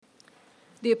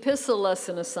The epistle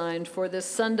lesson assigned for this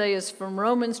Sunday is from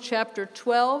Romans chapter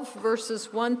 12,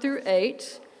 verses 1 through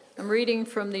 8. I'm reading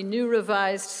from the New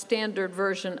Revised Standard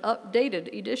Version,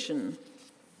 updated edition.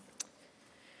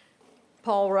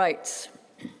 Paul writes,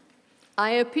 I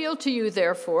appeal to you,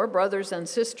 therefore, brothers and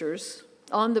sisters,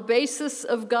 on the basis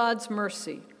of God's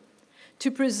mercy, to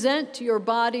present your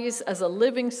bodies as a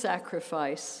living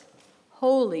sacrifice,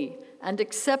 holy and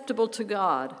acceptable to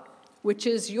God, which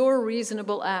is your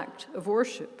reasonable act of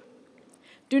worship.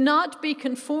 Do not be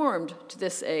conformed to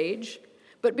this age,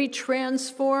 but be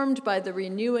transformed by the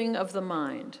renewing of the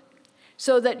mind,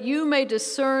 so that you may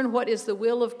discern what is the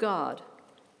will of God,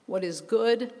 what is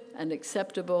good and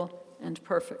acceptable and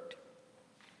perfect.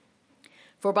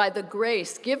 For by the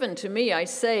grace given to me, I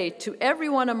say to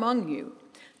everyone among you,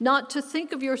 not to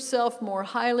think of yourself more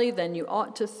highly than you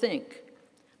ought to think,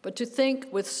 but to think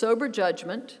with sober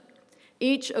judgment,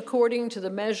 each according to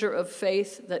the measure of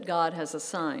faith that God has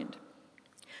assigned.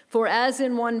 For as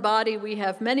in one body we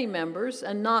have many members,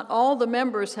 and not all the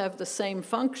members have the same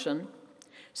function,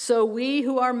 so we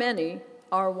who are many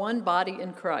are one body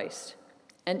in Christ,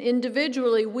 and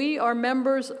individually we are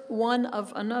members one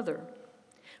of another.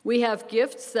 We have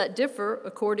gifts that differ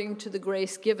according to the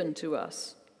grace given to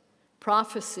us: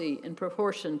 prophecy in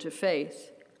proportion to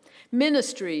faith,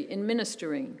 ministry in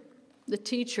ministering, the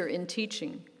teacher in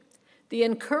teaching, the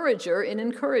encourager in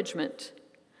encouragement,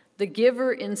 the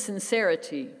giver in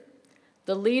sincerity,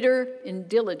 the leader in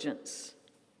diligence,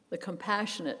 the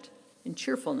compassionate in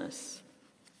cheerfulness.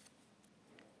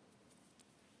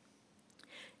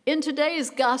 In today's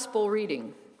gospel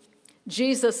reading,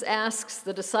 Jesus asks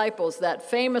the disciples that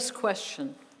famous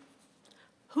question,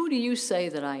 "Who do you say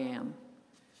that I am?"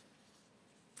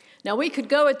 Now, we could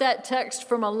go at that text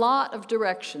from a lot of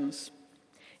directions.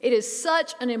 It is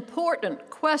such an important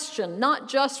question, not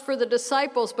just for the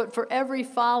disciples, but for every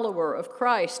follower of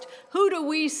Christ. Who do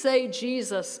we say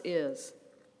Jesus is?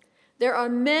 There are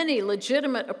many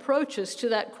legitimate approaches to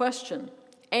that question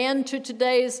and to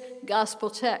today's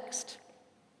gospel text.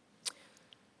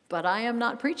 But I am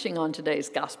not preaching on today's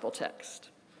gospel text.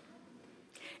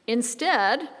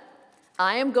 Instead,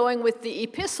 I am going with the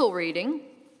epistle reading,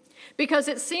 because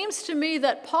it seems to me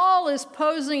that Paul is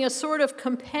posing a sort of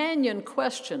companion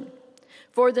question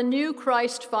for the new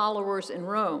Christ followers in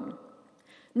Rome.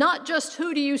 Not just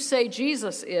who do you say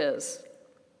Jesus is,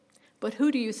 but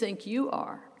who do you think you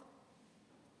are?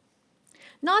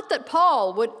 Not that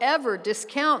Paul would ever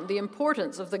discount the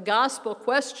importance of the gospel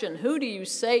question, who do you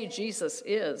say Jesus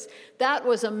is? That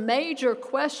was a major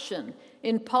question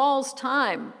in Paul's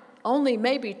time, only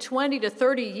maybe 20 to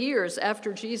 30 years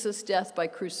after Jesus' death by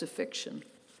crucifixion.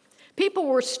 People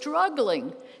were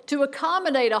struggling to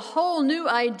accommodate a whole new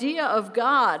idea of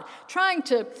God, trying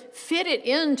to fit it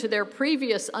into their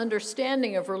previous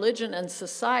understanding of religion and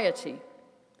society.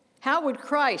 How would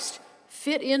Christ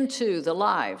fit into the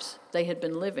lives they had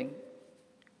been living?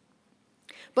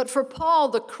 But for Paul,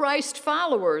 the Christ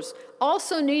followers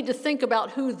also need to think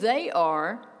about who they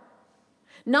are,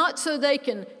 not so they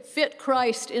can fit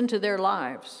Christ into their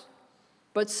lives,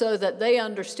 but so that they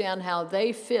understand how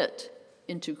they fit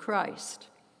into Christ.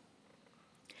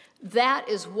 That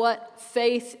is what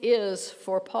faith is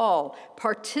for Paul: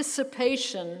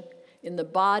 participation in the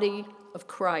body of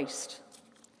Christ.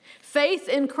 Faith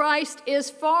in Christ is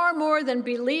far more than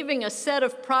believing a set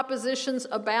of propositions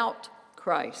about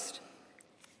Christ.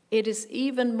 It is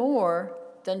even more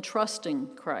than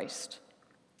trusting Christ.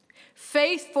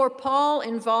 Faith for Paul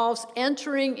involves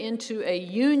entering into a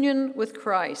union with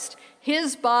Christ.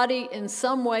 His body in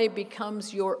some way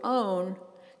becomes your own,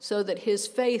 so that his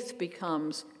faith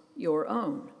becomes your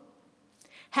own.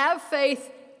 Have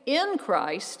faith in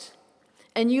Christ,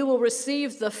 and you will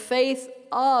receive the faith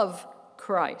of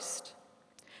Christ.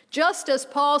 Just as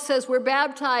Paul says we're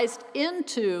baptized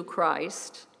into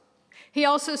Christ, he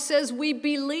also says we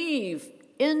believe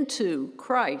into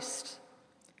Christ.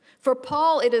 For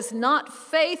Paul, it is not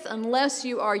faith unless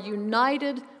you are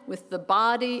united with the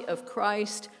body of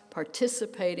Christ,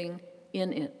 participating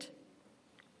in it.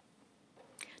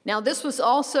 Now, this was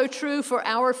also true for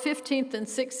our 15th and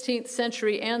 16th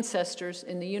century ancestors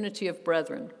in the unity of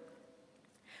brethren.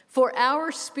 For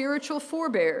our spiritual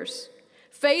forebears,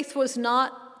 faith was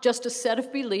not just a set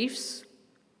of beliefs.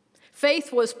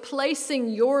 Faith was placing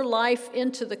your life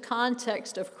into the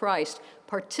context of Christ,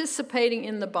 participating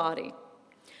in the body.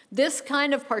 This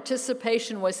kind of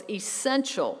participation was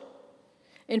essential.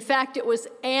 In fact, it was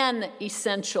an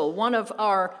essential, one of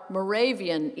our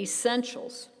Moravian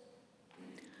essentials.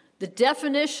 The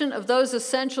definition of those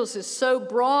essentials is so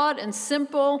broad and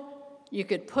simple, you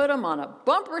could put them on a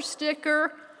bumper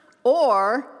sticker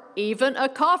or even a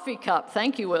coffee cup.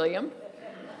 Thank you, William.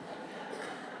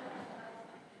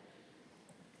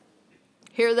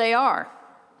 Here they are.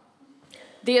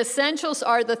 The essentials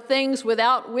are the things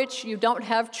without which you don't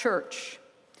have church.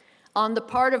 On the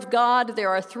part of God, there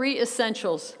are three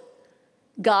essentials.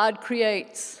 God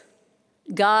creates,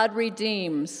 God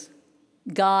redeems,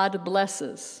 God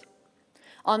blesses.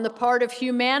 On the part of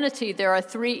humanity, there are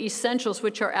three essentials,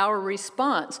 which are our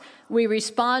response. We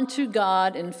respond to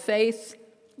God in faith,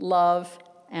 love,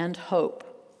 and hope.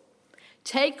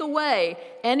 Take away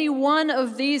any one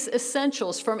of these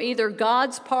essentials from either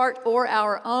God's part or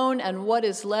our own, and what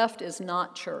is left is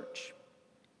not church.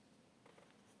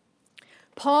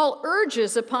 Paul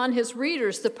urges upon his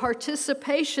readers the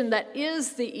participation that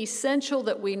is the essential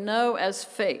that we know as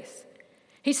faith.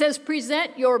 He says,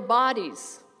 present your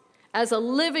bodies as a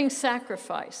living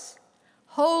sacrifice,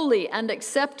 holy and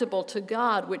acceptable to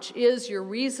God, which is your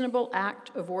reasonable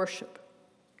act of worship.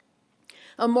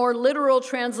 A more literal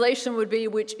translation would be,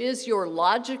 which is your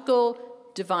logical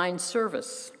divine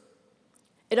service.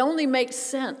 It only makes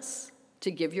sense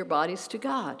to give your bodies to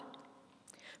God.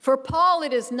 For Paul,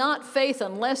 it is not faith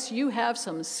unless you have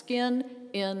some skin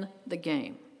in the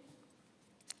game.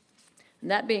 And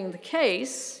that being the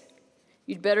case,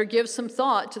 you'd better give some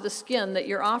thought to the skin that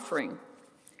you're offering.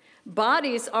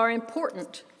 Bodies are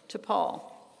important to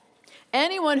Paul.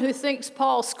 Anyone who thinks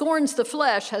Paul scorns the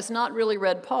flesh has not really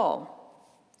read Paul.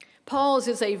 Paul's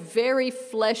is a very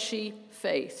fleshy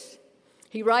faith.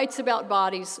 He writes about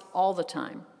bodies all the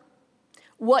time.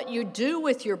 What you do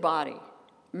with your body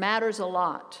matters a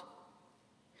lot.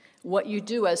 What you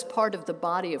do as part of the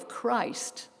body of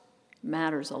Christ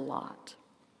matters a lot.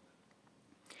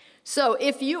 So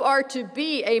if you are to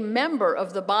be a member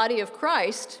of the body of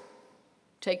Christ,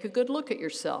 take a good look at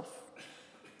yourself.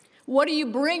 What are you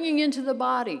bringing into the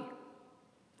body?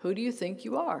 Who do you think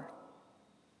you are?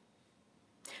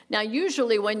 Now,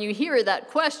 usually when you hear that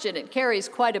question, it carries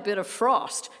quite a bit of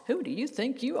frost. Who do you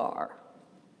think you are?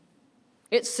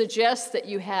 It suggests that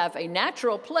you have a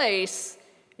natural place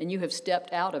and you have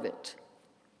stepped out of it.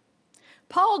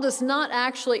 Paul does not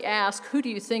actually ask, who do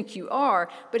you think you are?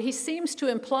 But he seems to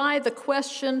imply the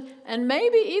question, and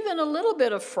maybe even a little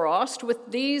bit of frost,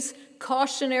 with these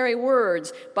cautionary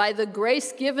words. By the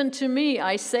grace given to me,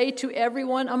 I say to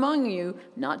everyone among you,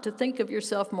 not to think of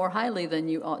yourself more highly than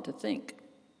you ought to think.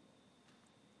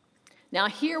 Now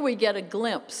here we get a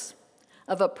glimpse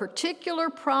of a particular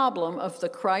problem of the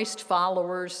Christ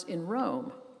followers in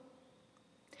Rome.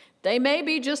 They may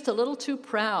be just a little too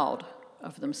proud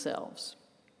of themselves.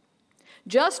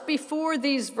 Just before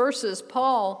these verses,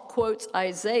 Paul quotes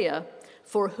Isaiah,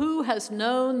 "For who has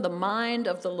known the mind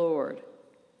of the Lord,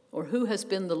 or who has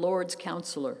been the Lord's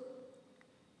counselor?"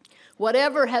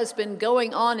 Whatever has been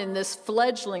going on in this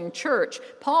fledgling church,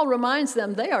 Paul reminds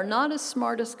them they are not as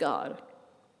smart as God.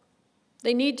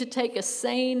 They need to take a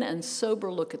sane and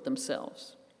sober look at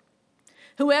themselves.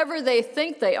 Whoever they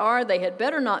think they are, they had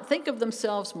better not think of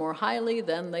themselves more highly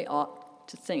than they ought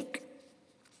to think.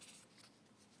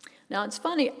 Now, it's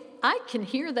funny, I can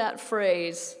hear that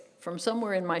phrase from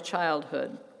somewhere in my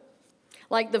childhood,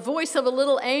 like the voice of a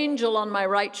little angel on my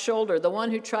right shoulder, the one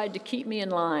who tried to keep me in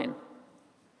line.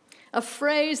 A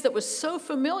phrase that was so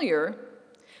familiar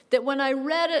that when I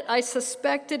read it, I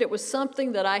suspected it was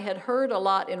something that I had heard a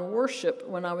lot in worship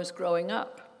when I was growing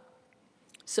up.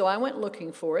 So I went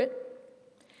looking for it,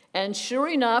 and sure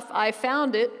enough, I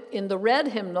found it in the red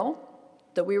hymnal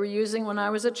that we were using when I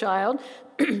was a child,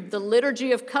 the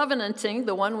Liturgy of Covenanting,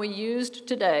 the one we used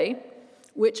today,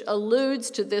 which alludes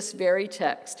to this very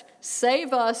text.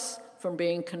 Save us from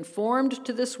being conformed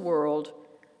to this world,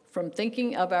 from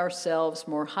thinking of ourselves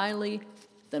more highly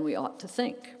than we ought to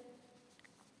think.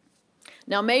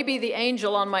 Now, maybe the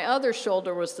angel on my other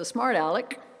shoulder was the smart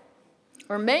aleck,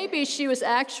 or maybe she was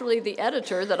actually the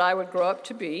editor that I would grow up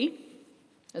to be.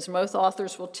 As most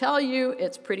authors will tell you,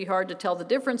 it's pretty hard to tell the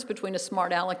difference between a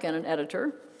smart aleck and an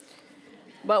editor.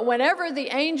 But whenever the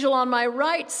angel on my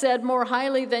right said more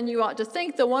highly than you ought to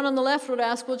think, the one on the left would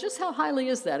ask, well, just how highly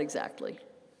is that exactly?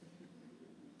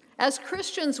 As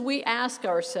Christians, we ask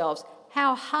ourselves,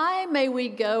 how high may we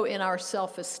go in our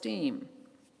self-esteem?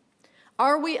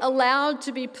 Are we allowed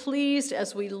to be pleased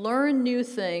as we learn new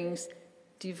things,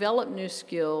 develop new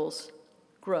skills,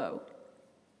 grow?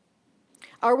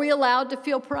 Are we allowed to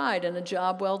feel pride in a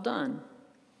job well done?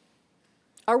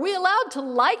 Are we allowed to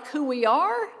like who we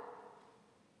are?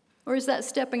 Or is that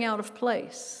stepping out of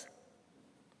place?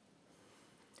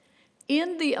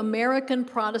 In the American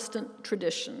Protestant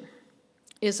tradition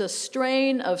is a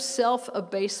strain of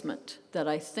self-abasement that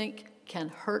I think can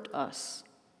hurt us.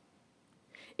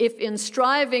 if in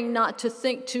striving not to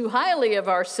think too highly of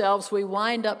ourselves, we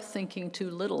wind up thinking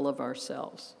too little of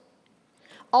ourselves.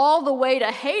 All the way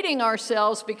to hating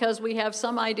ourselves because we have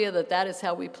some idea that that is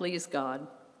how we please God.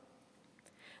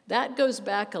 That goes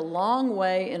back a long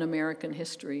way in American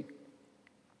history.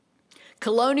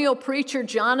 Colonial preacher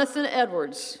Jonathan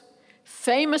Edwards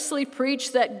famously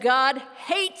preached that God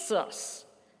hates us,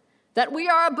 that we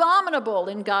are abominable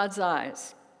in God's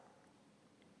eyes.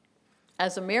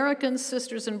 As Americans,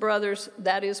 sisters and brothers,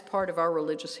 that is part of our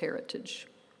religious heritage.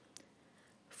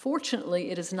 Fortunately,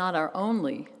 it is not our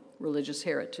only religious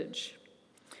heritage.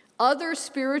 Other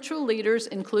spiritual leaders,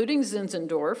 including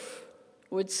Zinzendorf,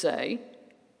 would say,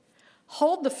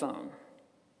 hold the phone.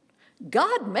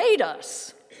 God made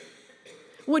us.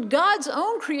 Would God's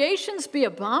own creations be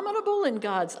abominable in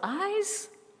God's eyes?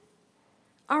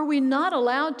 Are we not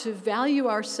allowed to value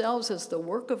ourselves as the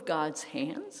work of God's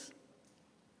hands?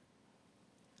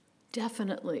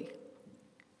 Definitely.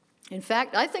 In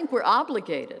fact, I think we're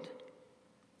obligated.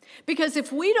 Because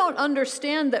if we don't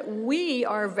understand that we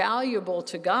are valuable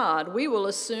to God, we will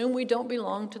assume we don't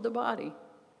belong to the body.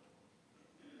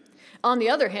 On the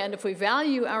other hand, if we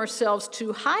value ourselves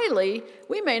too highly,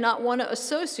 we may not want to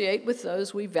associate with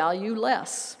those we value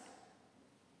less.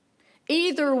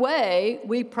 Either way,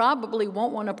 we probably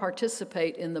won't want to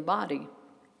participate in the body.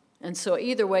 And so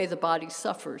either way, the body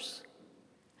suffers,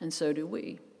 and so do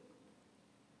we.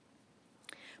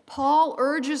 Paul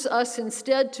urges us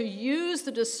instead to use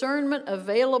the discernment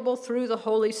available through the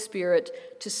Holy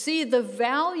Spirit to see the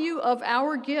value of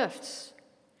our gifts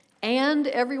and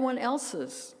everyone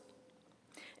else's.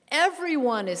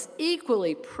 Everyone is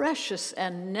equally precious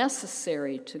and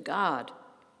necessary to God.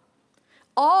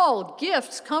 All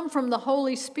gifts come from the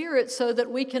Holy Spirit so that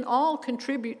we can all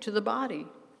contribute to the body.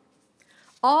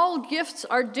 All gifts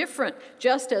are different,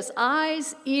 just as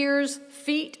eyes, ears,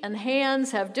 feet, and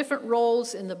hands have different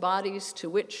roles in the bodies to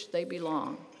which they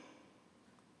belong.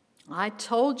 I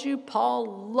told you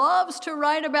Paul loves to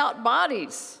write about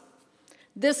bodies.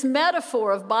 This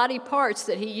metaphor of body parts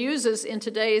that he uses in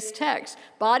today's text,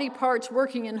 body parts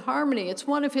working in harmony, it's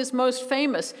one of his most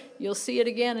famous. You'll see it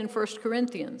again in 1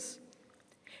 Corinthians.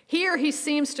 Here he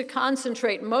seems to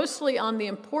concentrate mostly on the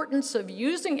importance of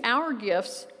using our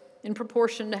gifts in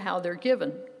proportion to how they're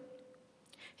given.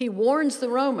 He warns the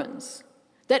Romans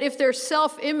that if their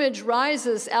self-image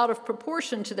rises out of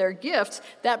proportion to their gifts,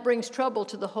 that brings trouble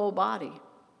to the whole body.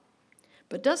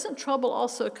 But doesn't trouble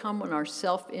also come when our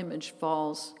self-image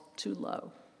falls too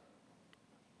low?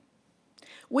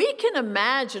 We can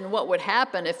imagine what would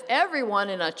happen if everyone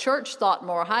in a church thought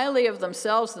more highly of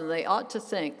themselves than they ought to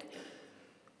think.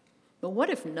 But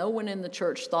what if no one in the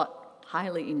church thought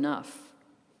highly enough?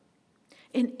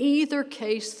 In either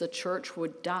case, the church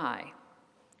would die,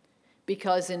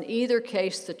 because in either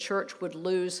case, the church would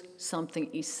lose something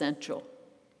essential.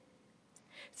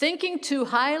 Thinking too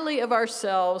highly of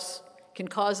ourselves can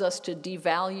cause us to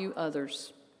devalue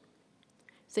others.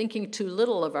 Thinking too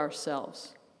little of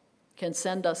ourselves can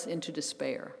send us into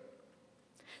despair.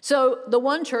 So the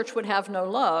one church would have no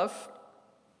love,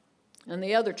 and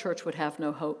the other church would have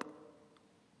no hope.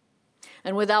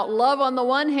 And without love on the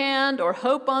one hand or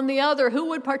hope on the other, who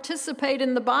would participate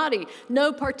in the body?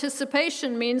 No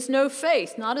participation means no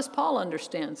faith, not as Paul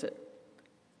understands it.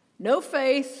 No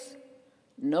faith,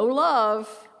 no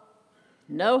love,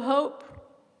 no hope,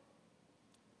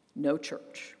 no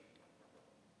church.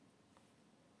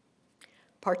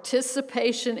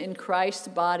 Participation in Christ's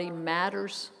body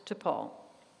matters to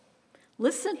Paul.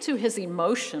 Listen to his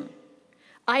emotion.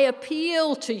 I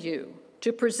appeal to you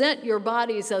to present your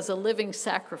bodies as a living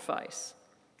sacrifice.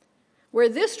 Where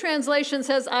this translation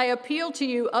says, I appeal to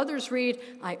you, others read,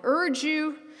 I urge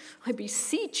you, I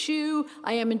beseech you,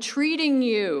 I am entreating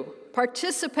you.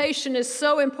 Participation is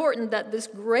so important that this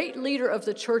great leader of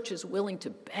the church is willing to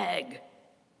beg.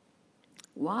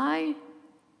 Why?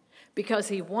 Because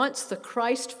he wants the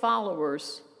Christ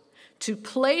followers to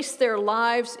place their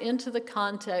lives into the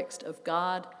context of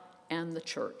God and the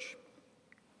church.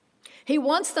 He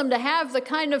wants them to have the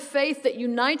kind of faith that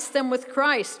unites them with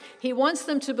Christ. He wants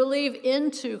them to believe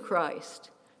into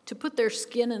Christ, to put their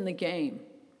skin in the game.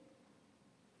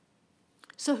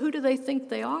 So who do they think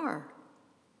they are?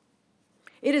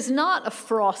 It is not a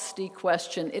frosty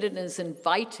question. It is an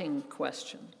inviting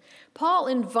question. Paul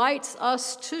invites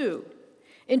us, too,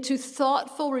 into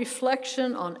thoughtful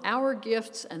reflection on our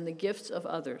gifts and the gifts of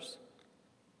others.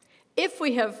 If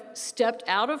we have stepped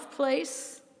out of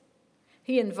place,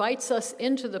 he invites us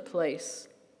into the place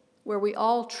where we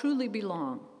all truly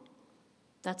belong.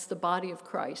 That's the body of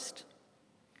Christ.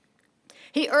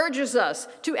 He urges us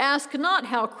to ask not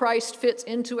how Christ fits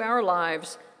into our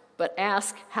lives, but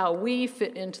ask how we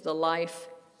fit into the life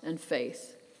and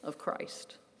faith of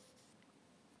Christ.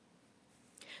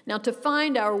 Now, to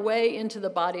find our way into the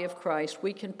body of Christ,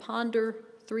 we can ponder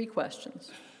 3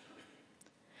 questions.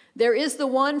 There is the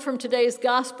one from today's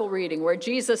gospel reading where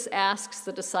Jesus asks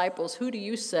the disciples, "Who do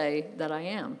you say that I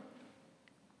am?"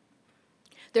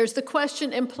 There's the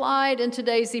question implied in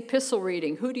today's epistle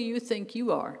reading, "Who do you think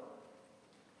you are?"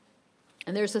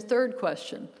 And there's a third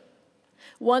question,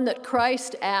 one that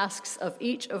Christ asks of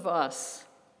each of us,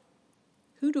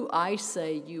 "Who do I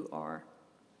say you are?"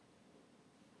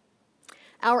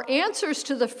 Our answers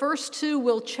to the first 2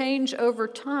 will change over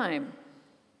time.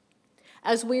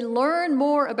 As we learn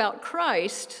more about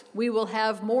Christ, we will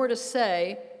have more to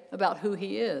say about who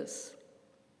he is.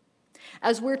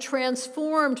 As we're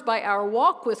transformed by our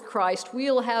walk with Christ,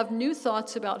 we'll have new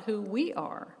thoughts about who we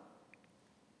are.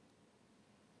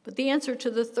 But the answer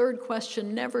to the third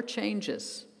question never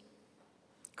changes.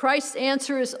 Christ's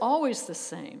answer is always the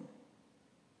same.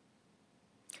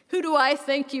 "Who do I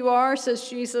think you are?" says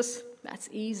Jesus. That's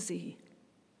easy.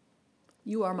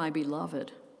 You are my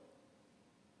beloved,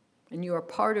 and you are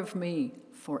part of me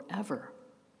forever.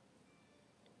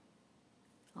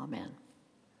 Amen.